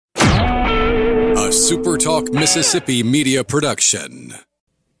A Super Talk Mississippi media production.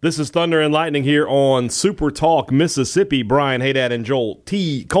 This is Thunder and Lightning here on Super Talk Mississippi. Brian Haydad and Joel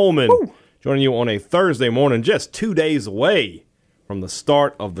T. Coleman joining you on a Thursday morning, just 2 days away from the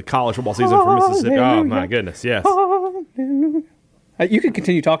start of the college football season for Mississippi. Oh, my goodness, yes. You can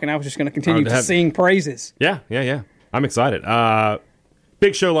continue talking. I was just going to continue to sing praises. Yeah. I'm excited.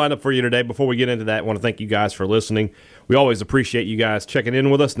 Big show lineup for you today. Before we get into that, I want to thank you guys for listening. We always appreciate you guys checking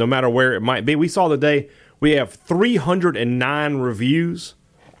in with us, no matter where it might be. We saw today we have 309 reviews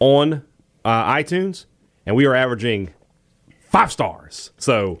on iTunes, and we are averaging 5 stars.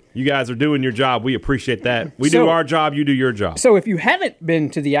 So you guys are doing your job. We appreciate that. We do our job. You do your job. So if you haven't been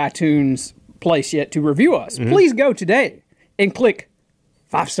to the iTunes place yet to review us, please go today and click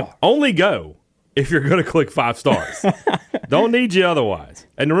 5 stars. Only go if you're going to click 5 stars. Don't need you otherwise.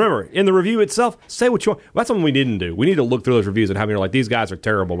 And remember, in the review itself, say what you want. That's something we didn't do. We need to look through those reviews and have you like, these guys are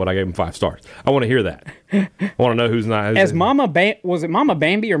terrible, but I gave them 5 stars. I want to hear that. I want to know who's not. Was it Mama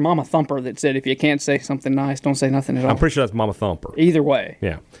Bambi or Mama Thumper that said, if you can't say something nice, don't say nothing at all? I'm pretty sure that's Mama Thumper. Either way.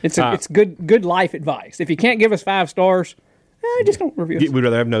 Yeah. It's good life advice. If you can't give us 5 stars, just don't review us. We'd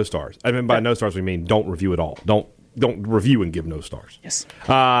rather have no stars. I mean, by no stars, we mean don't review at all. Don't review and give no stars. Yes.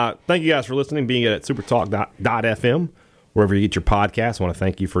 Thank you guys for listening, being at supertalk.fm, wherever you get your podcasts. I want to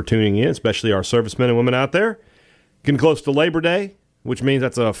thank you for tuning in, especially our servicemen and women out there. Getting close to Labor Day, which means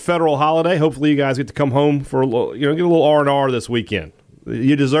that's a federal holiday. Hopefully you guys get to come home for a little, get a little R&R this weekend.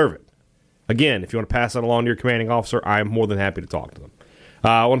 You deserve it. Again, if you want to pass that along to your commanding officer, I am more than happy to talk to them.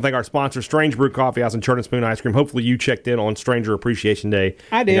 I want to thank our sponsor, Strange Brew Coffee House and Churn and Spoon Ice Cream. Hopefully you checked in on Stranger Appreciation Day.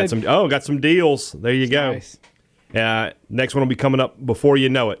 I did. Got some deals. There you go. Nice. Next one will be coming up before you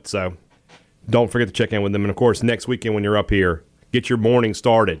know it, so don't forget to check in with them. And, of course, next weekend when you're up here, get your morning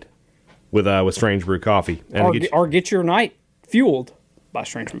started with Strange Brew Coffee. And or get your night fueled by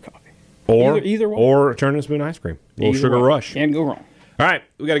Strange Brew Coffee. Either way. Or Churn and Spoon Ice Cream. A little sugar rush. Can't go wrong. All right,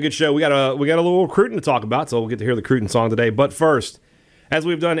 we got a good show. We got a little recruiting to talk about, so we'll get to hear the recruiting song today. But first, as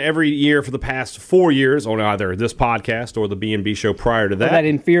we've done every year for the past 4 years on either this podcast or the B&B show prior to that. That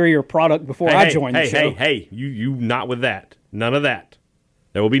inferior product before I joined the show. Hey, you not with that. None of that.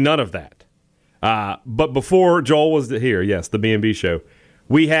 There will be none of that. But before Joel was here, yes, the B&B show,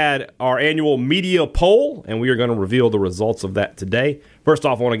 we had our annual media poll, and we are going to reveal the results of that today. First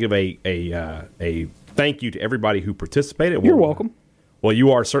off, I want to give a thank you to everybody who participated. You're welcome. Well,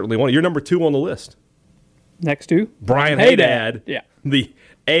 you are certainly one. You're number 2 on the list. Next to? Brian Haydad. Yeah.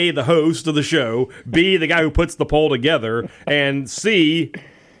 The host of the show, B, the guy who puts the poll together, and C,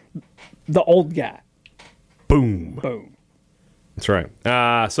 the old guy. Boom. That's right.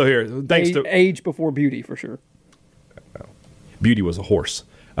 So here, thanks to age before beauty for sure. Beauty was a horse.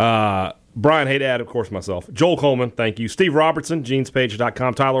 Brian Haydad, of course, myself. Joel Coleman, thank you. Steve Robertson,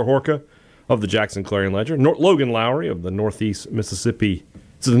 genespage.com. Tyler Horka of the Jackson Clarion Ledger. Logan Lowry of the Northeast Mississippi.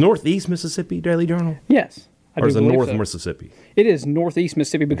 Is it the Northeast Mississippi Daily Journal? Yes. Or is it North Mississippi? It is Northeast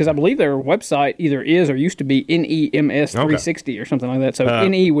Mississippi because I believe their website either is or used to be NEMS 360 or something like that. So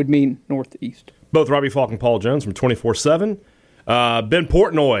NE would mean Northeast. Both Robbie Falk and Paul Jones from 24/7. Ben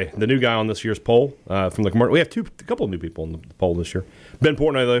Portnoy, the new guy on this year's poll from the commercial. We have a couple of new people in the poll this year. Ben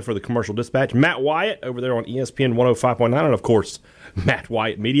Portnoy, though, for the Commercial Dispatch. Matt Wyatt over there on ESPN 105.9. And, of course, Matt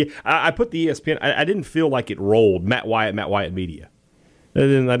Wyatt Media. I put the ESPN. I didn't feel like it rolled. Matt Wyatt Media. I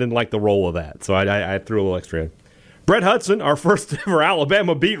didn't like the roll of that, so I threw a little extra in. Brett Hudson, our first ever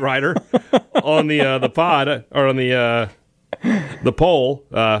Alabama beat writer on the pod or on the poll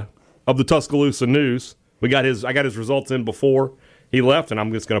of the Tuscaloosa News. I got his results in before he left, and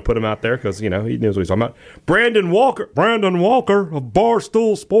I'm just going to put him out there because he knows what he's talking about. Brandon Walker of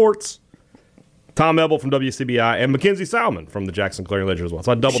Barstool Sports. Tom Ebel from WCBI, and Mackenzie Salmon from the Jackson Clarion Ledger as well.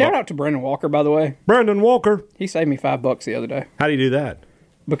 So I doubled Shout out to Brandon Walker, by the way. Brandon Walker. He saved me $5 the other day. How do you do that?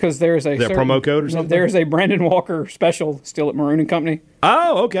 Because there's a promo code or something? There's a Brandon Walker special still at Maroon & Company.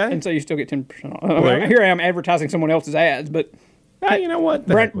 Oh, okay. And so you still get 10% off. Here I am advertising someone else's ads, but you know what?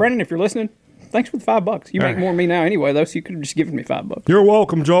 Brandon, if you're listening, thanks for the $5. You make more than me now anyway, though, so you could have just given me $5. You're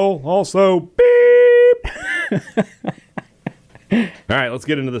welcome, Joel. Also, beep. All right, let's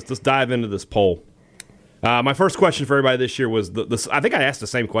get into this. Let's dive into this poll. My first question for everybody this year was, I think I asked the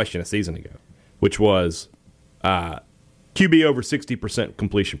same question a season ago, which was QB over 60%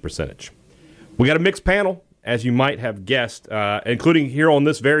 completion percentage. We got a mixed panel, as you might have guessed, including here on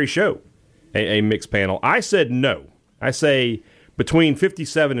this very show, a mixed panel. I said no. I say between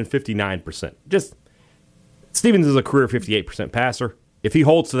 57 and 59%. Stevens is a career 58% passer. If he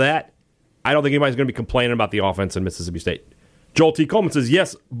holds to that, I don't think anybody's going to be complaining about the offense in Mississippi State. Joel T. Coleman says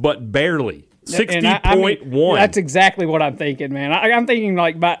yes, but barely. 60.1. That's exactly what I'm thinking, man. I'm thinking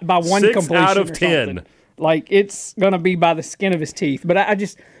like by one 6 completion out of or 10. something. Like it's going to be by the skin of his teeth. But I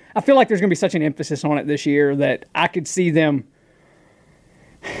feel like there's going to be such an emphasis on it this year that I could see them.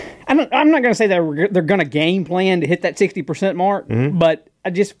 I'm not going to say that they're going to game plan to hit that 60% mark, but I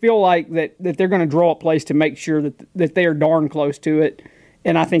just feel like that they're going to draw up plays to make sure that they are darn close to it.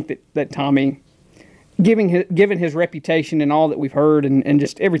 And I think that Tommy, given his reputation and all that we've heard and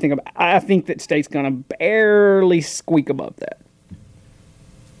just everything, I think that State's going to barely squeak above that.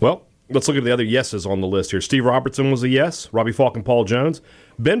 Well, let's look at the other yeses on the list here. Steve Robertson was a yes. Robbie Falk and Paul Jones.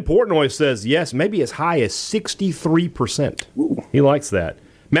 Ben Portnoy says yes, maybe as high as 63%. Ooh. He likes that.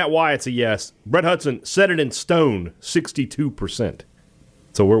 Matt Wyatt's a yes. Brett Hudson set it in stone, 62%.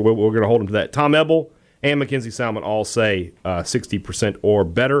 So we're going to hold him to that. Tom Ebel and Mackenzie Salmon all say 60% or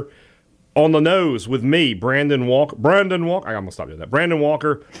better. On the nose with me, Brandon Walker. I'm going to stop doing that. Brandon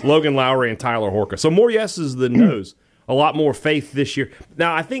Walker, Logan Lowry, and Tyler Horka. So more yeses than no's. A lot more faith this year.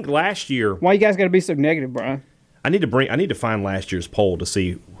 Now, I think last year. Why you guys got to be so negative, Brian? I need to find last year's poll to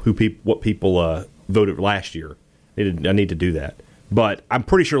see what people voted last year. I need to do that. But I'm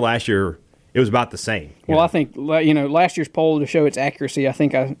pretty sure last year it was about the same. Well, I think last year's poll, to show its accuracy, I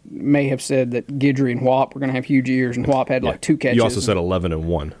think I may have said that Guidry and Whop were going to have huge years, and Whop had like 2 catches. You also said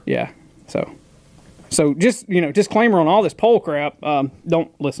 11-1. Yeah. So just disclaimer on all this poll crap.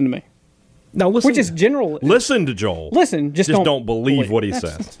 Don't listen to me. No, listen. Which is general. Listen to Joel. Listen, just don't believe what he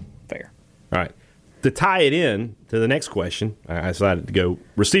says. Fair. All right. To tie it in to the next question, I decided to go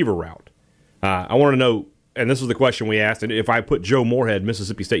receiver route. I want to know, and this was the question we asked, and if I put Joe Moorhead,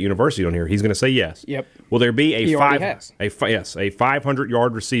 Mississippi State University on here, he's going to say yes. Yep. Will there be a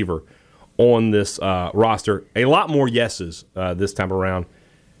 500-yard receiver on this roster? A lot more yeses this time around.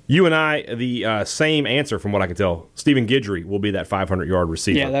 You and I, the same answer from what I can tell. Stephen Guidry will be that 500-yard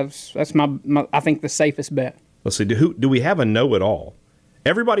receiver. Yeah, that's my I think the safest bet. Let's see. Do we have a no at all?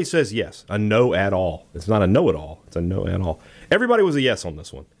 Everybody says yes. A no at all. It's not a no at all. It's a no at all. Everybody was a yes on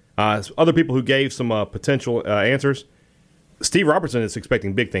this one. Other people who gave some potential answers. Steve Robertson is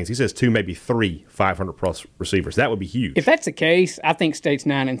expecting big things. He says 2, maybe 3 500-plus receivers. That would be huge. If that's the case, I think State's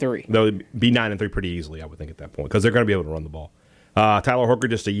 9-3. They'll be 9-3 pretty easily, I would think, at that point, because they're going to be able to run the ball. Tyler Horka,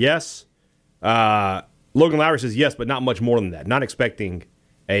 just a yes. Logan Lowry says yes, but not much more than that. Not expecting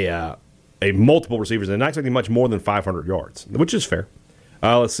a multiple receivers, and not expecting much more than 500 yards, which is fair.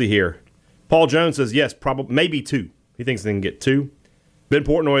 Let's see here. Paul Jones says yes, probably maybe 2. He thinks they can get 2. Ben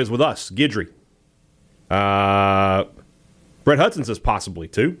Portnoy is with us. Guidry. Brett Hudson says possibly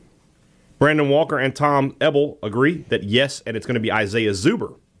 2. Brandon Walker and Tom Ebel agree that yes, and it's going to be Isaiah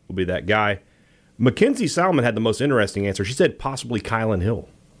Zuber will be that guy. Mackenzie Salmon had the most interesting answer. She said possibly Kylan Hill.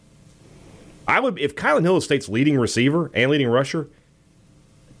 If Kylan Hill is State's leading receiver and leading rusher,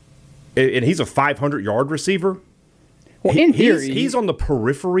 and he's a 500-yard receiver, well, in theory, he's on the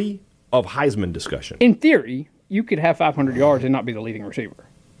periphery of Heisman discussion. In theory, you could have 500 yards and not be the leading receiver.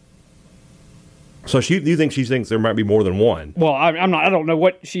 So do you think she thinks there might be more than one? Well, I'm not. I don't know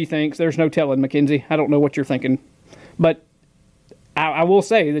what she thinks. There's no telling, Mackenzie. I don't know what you're thinking, but I will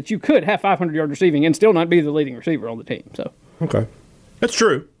say that you could have 500-yard receiving and still not be the leading receiver on the team. So okay, that's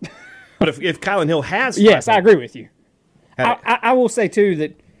true. But if Kylan Hill has, yes, I agree with you. I will say too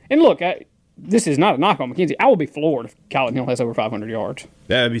that, and look, this is not a knock on Mackenzie. I will be floored if Kylan Hill has over 500 yards.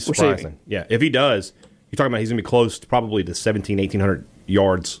 That would be surprising. Receiving. Yeah, if he does, you're talking about he's going to be close to probably to 1,800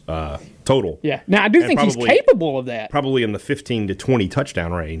 yards total. Yeah. Now I do think he's capable of that. Probably in the 15 to 20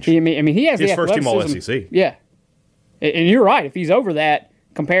 touchdown range. I mean he has his the first team All athleticism. SEC. Yeah. And you're right. If he's over that,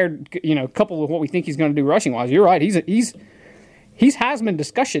 compared, coupled with what we think he's going to do rushing wise, you're right. He's Heisman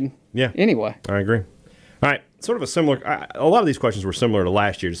discussion. Yeah. Anyway, I agree. All right. Sort of a similar. A lot of these questions were similar to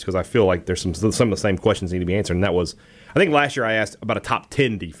last year, just because I feel like there's some of the same questions need to be answered. And that was, I think last year I asked about a top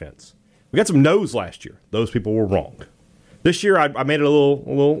 10 defense. We got some no's last year. Those people were wrong. This year I made it a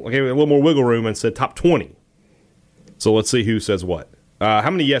little more wiggle room and said top 20. So let's see who says what.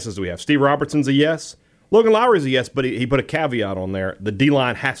 How many yeses do we have? Steve Robertson's a yes. Logan Lowry's a yes, but he put a caveat on there. The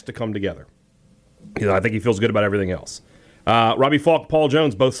D-line has to come together. I think he feels good about everything else. Robbie Falk, Paul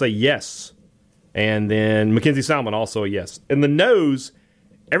Jones both say yes. And then Mackenzie Salmon also a yes. And the no's,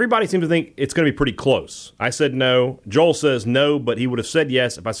 everybody seems to think it's going to be pretty close. I said no. Joel says no, but he would have said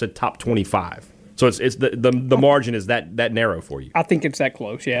yes if I said top 25. So it's the margin is that narrow for you. I think it's that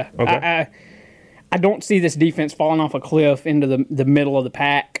close, yeah. Okay. I don't see this defense falling off a cliff into the middle of the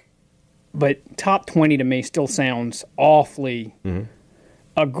pack. But top 20 to me still sounds awfully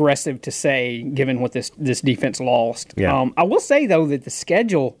aggressive to say, given what this defense lost. Yeah. I will say, though, that the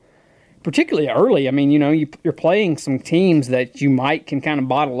schedule particularly early. I mean, you're playing some teams that you might can kind of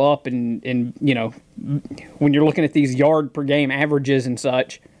bottle up, and when you're looking at these yard per game averages and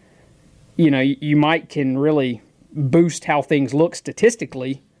such, you might can really boost how things look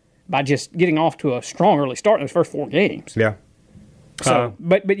statistically by just getting off to a strong early start in those first 4 games. Yeah. So,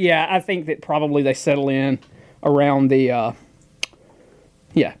 but yeah, I think that probably they settle in around the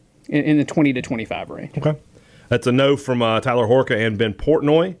in the 20 to 25 range. Okay. That's a no from Tyler Horka and Ben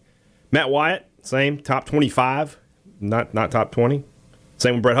Portnoy. Matt Wyatt, same, top 25, not top 20.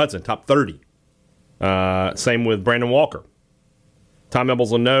 Same with Brett Hudson, top 30. Same with Brandon Walker. Tom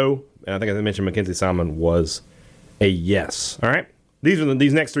Ebel's a no, and I think I mentioned Mackenzie Salmon was a yes. All right?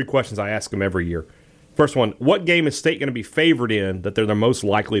 These next 3 questions I ask them every year. First one, what game is State going to be favored in that they're the most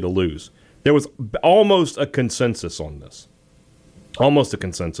likely to lose? There was almost a consensus on this. Almost a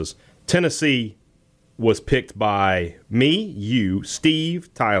consensus. Tennessee was picked by me, you,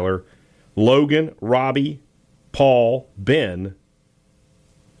 Steve, Tyler, Logan, Robbie, Paul, Ben,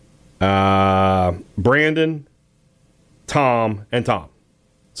 Brandon, Tom, and Tom.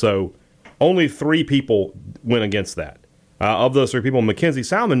 So only 3 people went against that. Of those 3 people, Mackenzie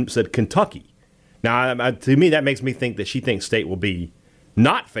Salmon said Kentucky. Now, to me, that makes me think that she thinks State will be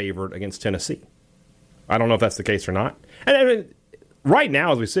not favored against Tennessee. I don't know if that's the case or not. And I mean, right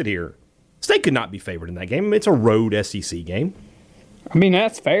now, as we sit here, State could not be favored in that game. It's a road SEC game. I mean,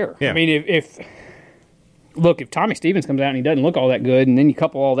 that's fair. Yeah. I mean, if Tommy Stevens comes out and he doesn't look all that good, and then you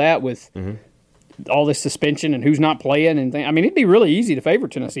couple all that with all this suspension and who's not playing, it'd be really easy to favor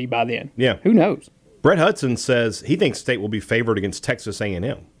Tennessee by then. Yeah. Who knows? Brett Hudson says he thinks State will be favored against Texas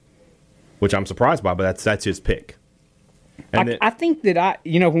A&M, which I'm surprised by, but that's his pick. And I think that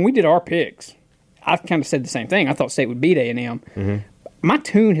when we did our picks, I kind of said the same thing. I thought State would beat A&M. My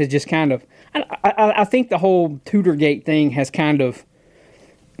tune has just kind of I think the whole Tutorgate thing has kind of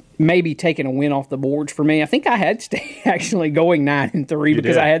maybe taken a win off the boards for me. I think I had State actually going 9-3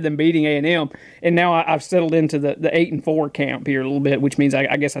 because I had them beating A&M, and now I've settled into the 8-4 camp here a little bit, which means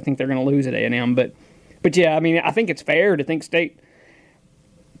I guess I think they're going to lose at A&M. But yeah, I mean, I think it's fair to think State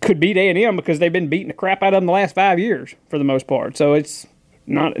could beat A&M because they've been beating the crap out of them the last 5 years for the most part. So it's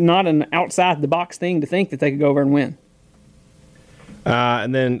not an outside the box thing to think that they could go over and win.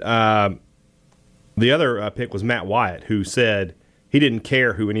 And then the other pick was Matt Wyatt, who said he didn't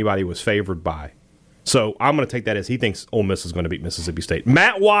care who anybody was favored by. So I'm going to take that as he thinks Ole Miss is going to beat Mississippi State.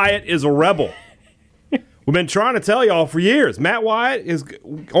 Matt Wyatt is a rebel. We've been trying to tell y'all for years. Matt Wyatt is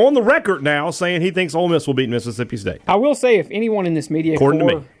on the record now saying he thinks Ole Miss will beat Mississippi State. I will say, if anyone in this media corps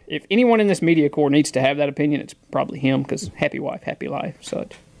needs to have that opinion, it's probably him, because happy wife, happy life,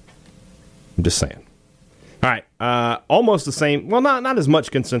 such. I'm just saying. All right, almost the same. Well, not as much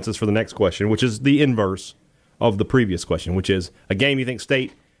consensus for the next question, which is the inverse of the previous question, which is a game you think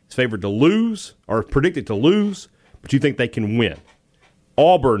State is favored to lose or predicted to lose, but you think they can win.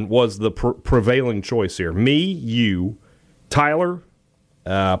 Auburn was the prevailing choice here. Me, you, Tyler,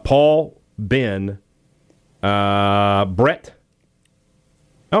 Paul, Ben, Brett.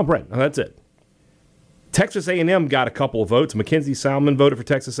 Oh, Brett. Oh, that's it. Texas A&M got a couple of votes. Mackenzie Salmon voted for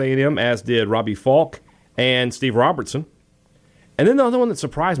Texas A&M, as did Robbie Falk and Steve Robertson. And then the other one that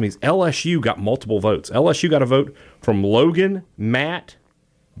surprised me is LSU got multiple votes. LSU got a vote from Logan, Matt,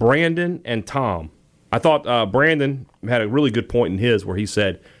 Brandon, and Tom. I thought Brandon had a really good point in his where he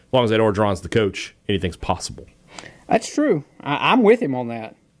said, as long as Ed Orgeron's the coach, anything's possible. That's true. I'm with him on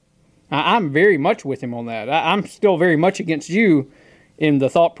that. I'm very much with him on that. I'm still very much against you in the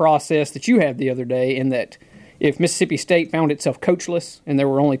thought process that you had the other day, in that if Mississippi State found itself coachless and there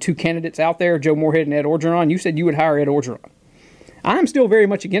were only 2 candidates out there, Joe Moorhead and Ed Orgeron, you said you would hire Ed Orgeron. I'm still very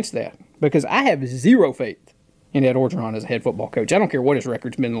much against that because I have zero faith in Ed Orgeron as a head football coach. I don't care what his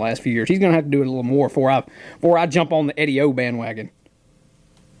record's been in the last few years. He's going to have to do it a little more before I jump on the Eddie O bandwagon.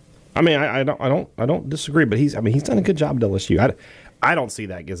 I mean, I don't disagree, but he's done a good job at LSU. I don't see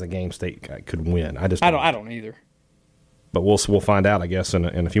that as a game State could win. I don't either. But we'll find out, I guess, in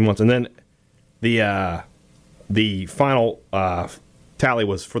a few months. And then the final tally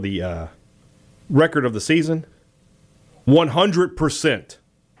was for the record of the season. 100%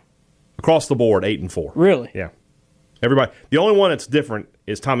 across the board, 8-4. Really? Yeah. Everybody. The only one that's different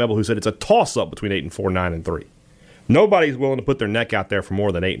is Tom Ebel, who said it's a toss-up between 8-4, 9-3. Nobody's willing to put their neck out there for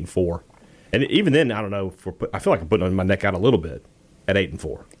more than 8-4. And even then, I don't know. I feel like I'm putting my neck out a little bit at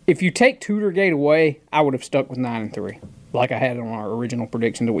 8-4. If you take Tutorgate away, I would have stuck with 9-3, like I had on our original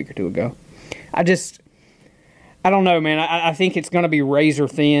predictions a week or two ago. I don't know, man. I think it's going to be razor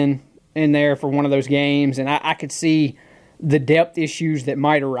thin in there for one of those games, and I could see the depth issues that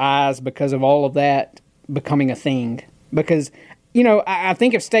might arise because of all of that becoming a thing. Because I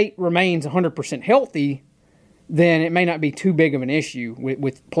think if State remains 100% healthy, then it may not be too big of an issue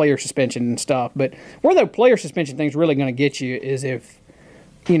with player suspension and stuff. But where the player suspension thing's really going to get you is if,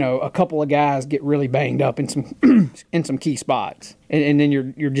 a couple of guys get really banged up in some in some key spots, and then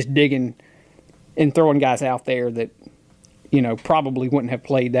you're just digging and throwing guys out there that, probably wouldn't have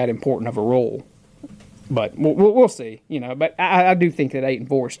played that important of a role. But we'll see, But I do think that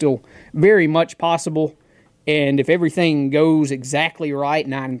 8-4 is still very much possible, and if everything goes exactly right,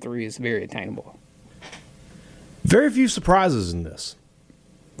 9-3 is very attainable. Very few surprises in this.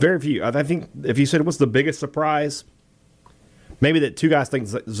 Very few. I think if you said what's the biggest surprise, maybe that two guys think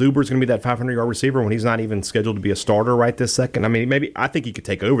Zuber's going to be that 500-yard receiver when he's not even scheduled to be a starter right this second. I mean, I think he could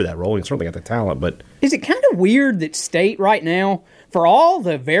take over that role. He's certainly got the talent, but is it kind of weird that State right now, for all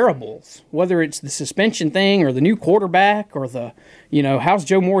the variables, whether it's the suspension thing or the new quarterback or the, how's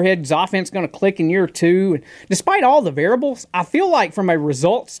Joe Moorhead's offense going to click in year 2? And despite all the variables, I feel like from a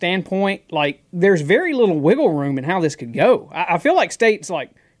result standpoint, like there's very little wiggle room in how this could go. I feel like State's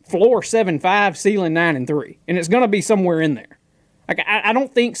like floor 7-5, ceiling 9-3, and it's going to be somewhere in there. Like I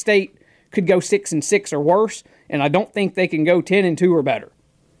don't think State could go 6-6 or worse, and I don't think they can go 10-2 or better.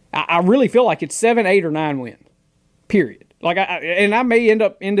 I really feel like it's 7, 8, or 9 wins. Period. Like I may end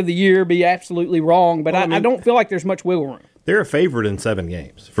of the year be absolutely wrong, but I don't feel like there's much wiggle room. They're a favorite in 7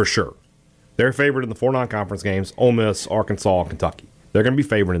 games for sure. They're a favorite in the 4 non-conference games: Ole Miss, Arkansas, Kentucky. They're going to be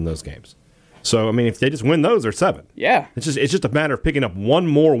favored in those games. So if they just win those, they're 7. Yeah, it's just a matter of picking up one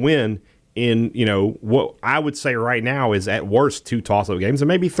more win in what I would say right now is at worst 2 toss-up games and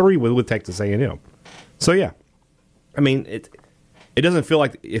maybe 3 with Texas A&M. So yeah, it doesn't feel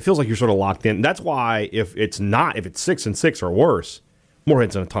like it feels like you're sort of locked in. That's why if it's 6-6 or worse,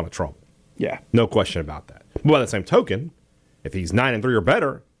 Moorhead's in a ton of trouble. Yeah, no question about that. But by the same token, if he's 9-3 or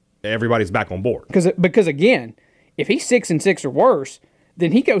better, everybody's back on board. Because again, if he's 6-6 or worse,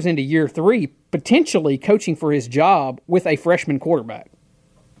 then he goes into year 3 potentially coaching for his job with a freshman quarterback.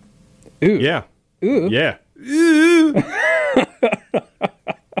 Ooh. Yeah. Ooh. Yeah. Ooh.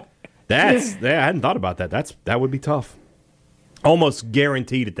 I hadn't thought about that. That would be tough. Almost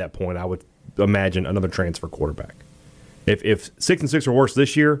guaranteed at that point, I would imagine another transfer quarterback. If 6-6 or worse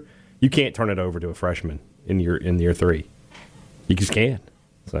this year, you can't turn it over to a freshman in year 3. You just can't.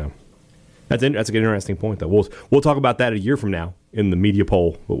 So that's an interesting point, though. We'll talk about that a year from now in the media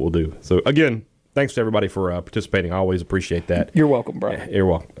poll. What we'll do. So again, thanks to everybody for participating. I always appreciate that. You're welcome, bro. You're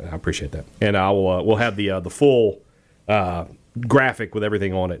welcome. I appreciate that. And we'll have the full graphic with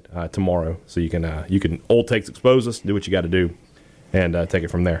everything on it tomorrow, so you can old takes expose us, do what you got to do, and take it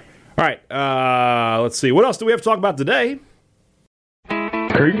from there. All right. Let's see. What else do we have to talk about today?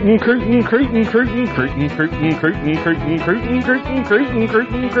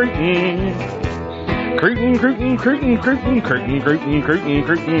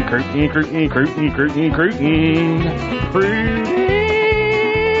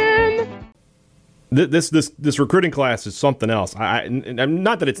 This recruiting class is something else. I'm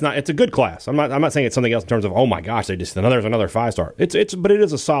not that it's a good class. I'm not saying it's something else in terms of, oh my gosh, there's another 5-star. But it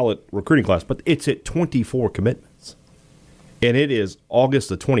is a solid recruiting class. But it's at 24 commitments, and it is August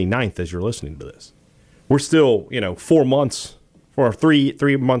the 29th as you're listening to this. We're still 4 months or 3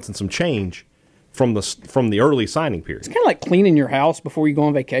 months and some change from the early signing period. It's kind of like cleaning your house before you go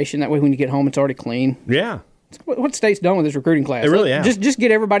on vacation. That way, when you get home, it's already clean. Yeah. What State's done with this recruiting class? It really has. Just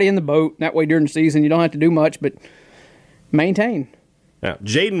get everybody in the boat. That way, during the season, you don't have to do much, but maintain. Now,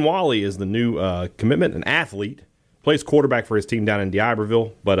 Jaden Wally is the new commitment, an athlete. Plays quarterback for his team down in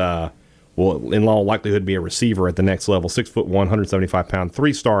D'Iberville, but will in all likelihood be a receiver at the next level. 6'1", 175-pound,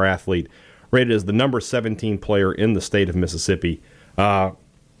 3-star athlete, rated as the number 17 player in the state of Mississippi. From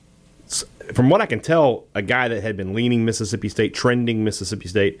what I can tell, a guy that had been leaning Mississippi State, trending Mississippi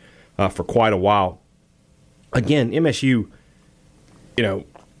State for quite a while. Again, MSU,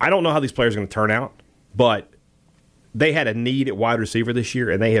 I don't know how these players are going to turn out, but they had a need at wide receiver this year,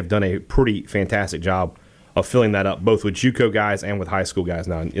 and they have done a pretty fantastic job of filling that up, both with JUCO guys and with high school guys.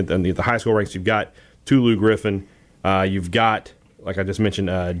 Now, in the high school ranks, you've got Tulu Griffin. You've got, like I just mentioned,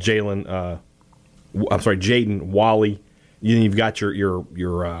 Jaden Wally. You've got your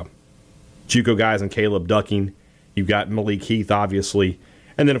JUCO guys and Caleb Ducking. You've got Malik Heath, obviously.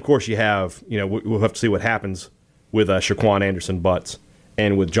 And then, of course, you have, we'll have to see what happens with Shaquan Anderson Butts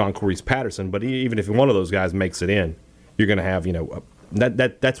and with John Corey Patterson. But even if one of those guys makes it in, you're going to have,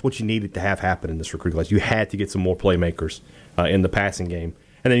 that's what you needed to have happen in this recruiting class. You had to get some more playmakers in the passing game.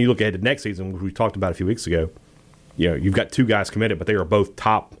 And then you look ahead to next season, which we talked about a few weeks ago. You've got 2 guys committed, but they are both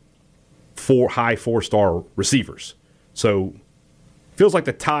top high 4-star receivers. So feels like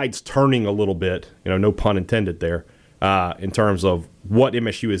the tide's turning a little bit, no pun intended there, in terms of what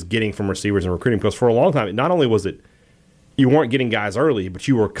MSU is getting from receivers and recruiting. Because for a long time, not only was it you weren't getting guys early, but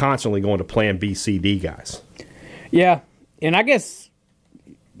you were constantly going to plan B, C, D guys. Yeah, and I guess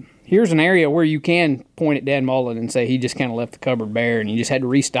here's an area where you can point at Dan Mullen and say he just kind of left the cupboard bare, and you just had to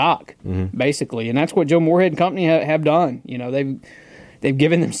restock, basically. And that's what Joe Moorhead and company have done. You know, they've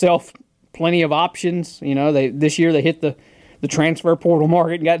given themselves plenty of options. You know, this year they hit the transfer portal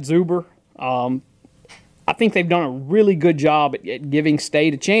market and got Zuber. I think they've done a really good job at giving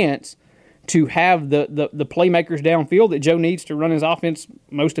State a chance to have the playmakers downfield that Joe needs to run his offense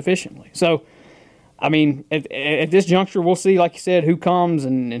most efficiently. So, I mean, at this juncture, we'll see, like you said, who comes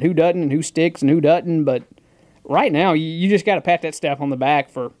and who doesn't and who sticks and who doesn't. But right now, you just got to pat that staff on the back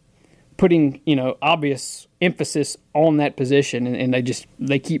for putting, obvious emphasis on that position, and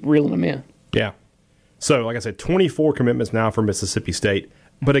they keep reeling them in. Yeah. So, like I said, 24 commitments now for Mississippi State.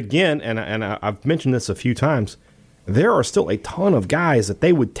 But again, and I've mentioned this a few times, there are still a ton of guys that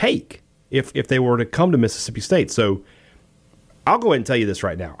they would take if they were to come to Mississippi State. So I'll go ahead and tell you this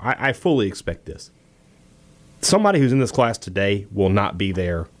right now. I fully expect this. Somebody who's in this class today will not be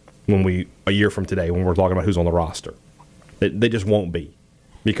there a year from today when we're talking about who's on the roster. They just won't be,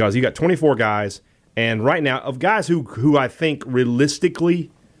 because you got 24 guys, and right now of guys who I think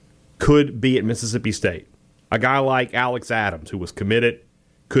realistically could be at Mississippi State. A guy like Alex Adams, who was committed,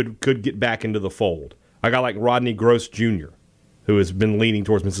 could get back into the fold. A guy like Rodney Gross Jr., who has been leaning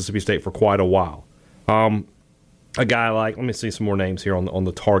towards Mississippi State for quite a while. A guy like, let me see some more names here on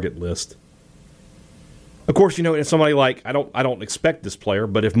the target list. Of course, it's somebody like, I don't expect this player,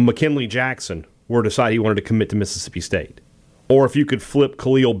 but if McKinley Jackson were to decide he wanted to commit to Mississippi State, or if you could flip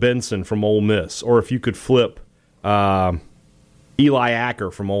Khalil Benson from Ole Miss, or if you could flip Eli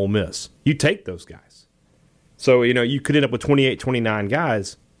Acker from Ole Miss, you take those guys. So, you could end up with 28, 29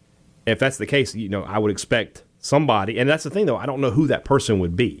 guys. If that's the case, I would expect somebody, and that's the thing, though, I don't know who that person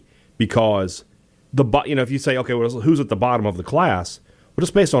would be, because if you say, okay, well, who's at the bottom of the class? Well,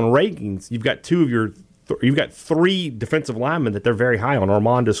 just based on rankings, you've got three defensive linemen that they're very high on.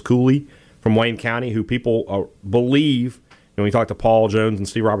 Armandus Cooley from Wayne County, who people believe, when you talk to Paul Jones and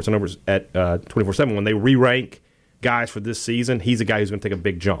Steve Robertson over at 24/7, when they re-rank guys for this season, he's a guy who's going to take a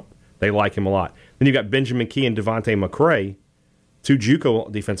big jump. They like him a lot. Then you've got Benjamin Key and Devontae McCray, two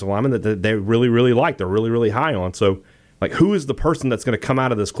JUCO defensive linemen that they really, really like. They're really, really high on. So, who is the person that's going to come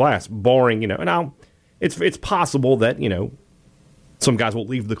out of this class, barring, now it's possible that, some guys will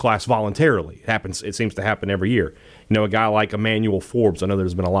leave the class voluntarily. It seems to happen every year. A guy like Emmanuel Forbes, I know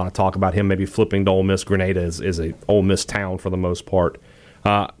there's been a lot of talk about him maybe flipping to Ole Miss. Grenada is a Ole Miss town for the most part.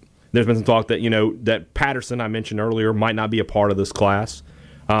 There's been some talk that, that Patterson I mentioned earlier might not be a part of this class.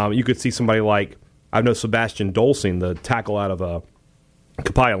 You could see somebody like, I know Sebastian Dolcing, the tackle out of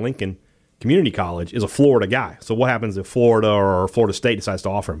Copiah Lincoln Community College, is a Florida guy. So what happens if Florida or Florida State decides to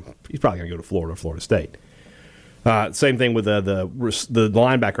offer him? He's probably going to go to Florida or Florida State. Same thing with the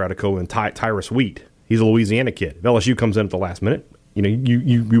linebacker out of Cohen, Tyrus Wheat. He's a Louisiana kid. If LSU comes in at the last minute,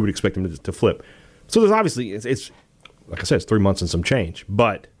 you would expect him to flip. So there's obviously, it's like I said, it's 3 months and some change.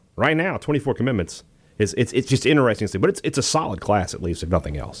 But right now, 24 commitments, it's just interesting to see. But it's a solid class, at least, if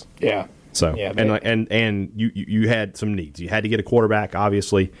nothing else. Yeah. So yeah, and you had some needs. You had to get a quarterback.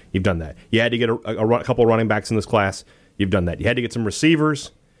 Obviously, you've done that. You had to get a couple of running backs in this class. You've done that. You had to get some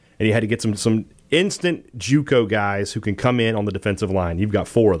receivers, and you had to get some instant JUCO guys who can come in on the defensive line. You've got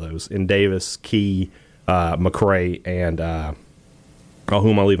 4 of those in Davis, Key, McCray, and who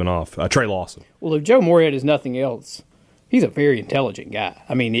am I leaving off? Trey Lawson. Well, if Joe Moorhead is nothing else, he's a very intelligent guy.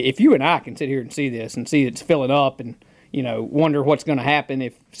 I mean, if you and I can sit here and see this and see it's filling up and wonder what's going to happen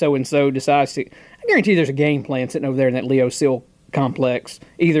if so-and-so decides to. I guarantee there's a game plan sitting over there in that Leo Seal complex,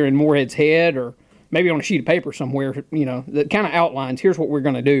 either in Moorhead's head or maybe on a sheet of paper somewhere, that kind of outlines, here's what we're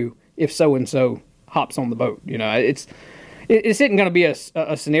going to do if so-and-so hops on the boat. It isn't going to be a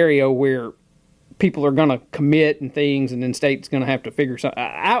scenario where people are going to commit and things and then State's going to have to figure something.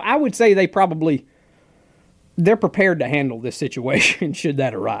 I would say they're prepared to handle this situation should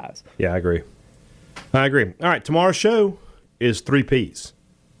that arise. Yeah, I agree. All right, tomorrow's show is 3 Ps.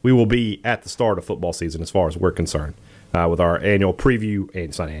 We will be at the start of football season as far as we're concerned with our annual preview, and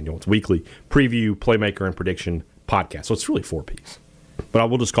it's not annual, it's weekly, preview, playmaker, and prediction podcast. So it's really 4 Ps. But I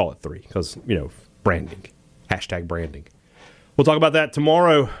will just call it 3 because, branding, #branding. We'll talk about that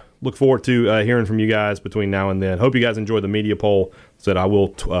tomorrow. Look forward to hearing from you guys between now and then. Hope you guys enjoy the media poll. So that I will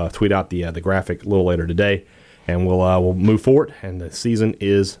tweet out the graphic a little later today, and we'll move forward, and the season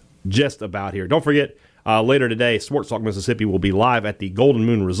is just about here. Don't forget, later today, Sports Talk Mississippi will be live at the Golden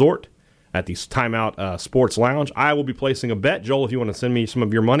Moon Resort at the Timeout Sports Lounge. I will be placing a bet. Joel, if you want to send me some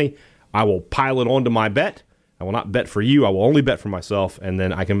of your money, I will pile it onto my bet. I will not bet for you. I will only bet for myself, and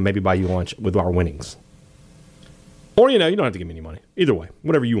then I can maybe buy you lunch with our winnings. Or, you don't have to give me any money. Either way,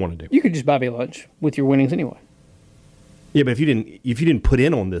 whatever you want to do. You could just buy me lunch with your winnings anyway. Yeah, but if you didn't put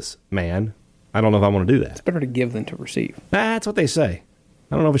in on this, man, I don't know if I want to do that. It's better to give than to receive. That's what they say.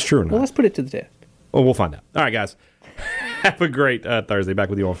 I don't know if it's true or not. Well, let's put it to the test. Well, we'll find out. All right, guys. Have a great Thursday. Back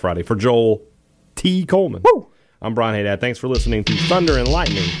with you on Friday. For Joel T. Coleman, Woo! I'm Brian Haydad. Thanks for listening to Thunder and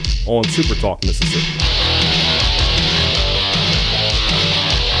Lightning on Super Talk Mississippi.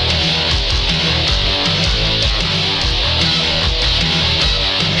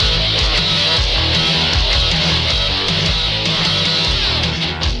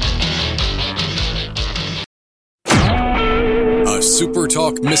 A Super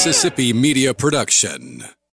Talk Mississippi media production.